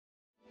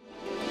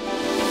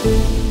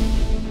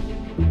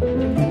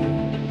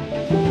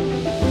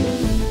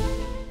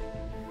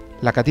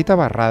La catita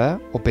barrada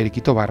o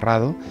periquito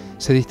barrado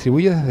se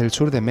distribuye desde el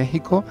sur de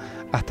México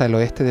hasta el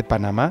oeste de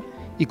Panamá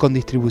y con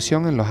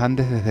distribución en los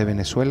Andes desde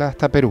Venezuela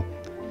hasta Perú.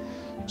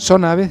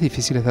 Son aves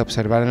difíciles de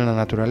observar en la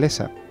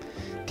naturaleza.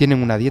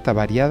 Tienen una dieta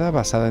variada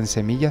basada en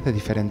semillas de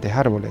diferentes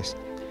árboles.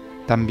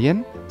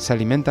 También se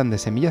alimentan de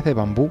semillas de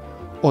bambú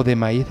o de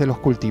maíz de los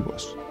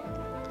cultivos.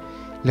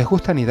 Les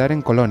gusta anidar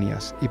en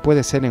colonias y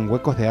puede ser en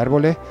huecos de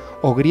árboles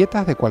o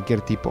grietas de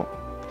cualquier tipo.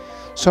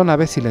 Son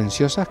aves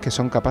silenciosas que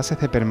son capaces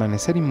de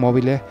permanecer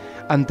inmóviles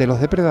ante los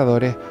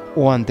depredadores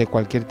o ante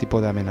cualquier tipo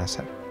de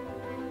amenaza.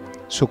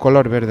 Su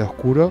color verde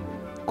oscuro,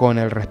 con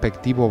el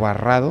respectivo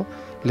barrado,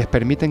 les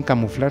permiten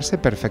camuflarse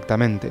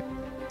perfectamente.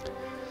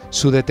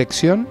 Su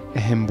detección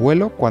es en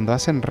vuelo cuando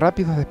hacen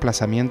rápidos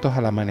desplazamientos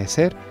al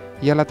amanecer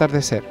y al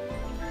atardecer.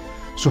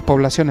 Sus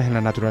poblaciones en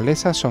la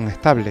naturaleza son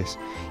estables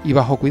y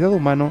bajo cuidado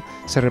humano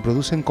se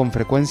reproducen con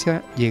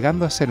frecuencia,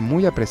 llegando a ser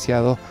muy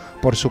apreciados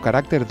por su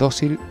carácter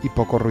dócil y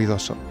poco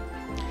ruidoso.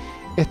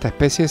 Esta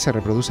especie se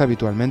reproduce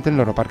habitualmente en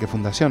Loro Parque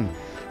Fundación,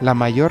 la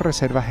mayor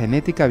reserva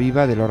genética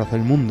viva de loros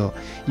del mundo,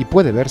 y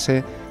puede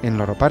verse en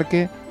Loro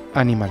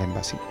Parque-Animal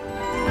Embassy.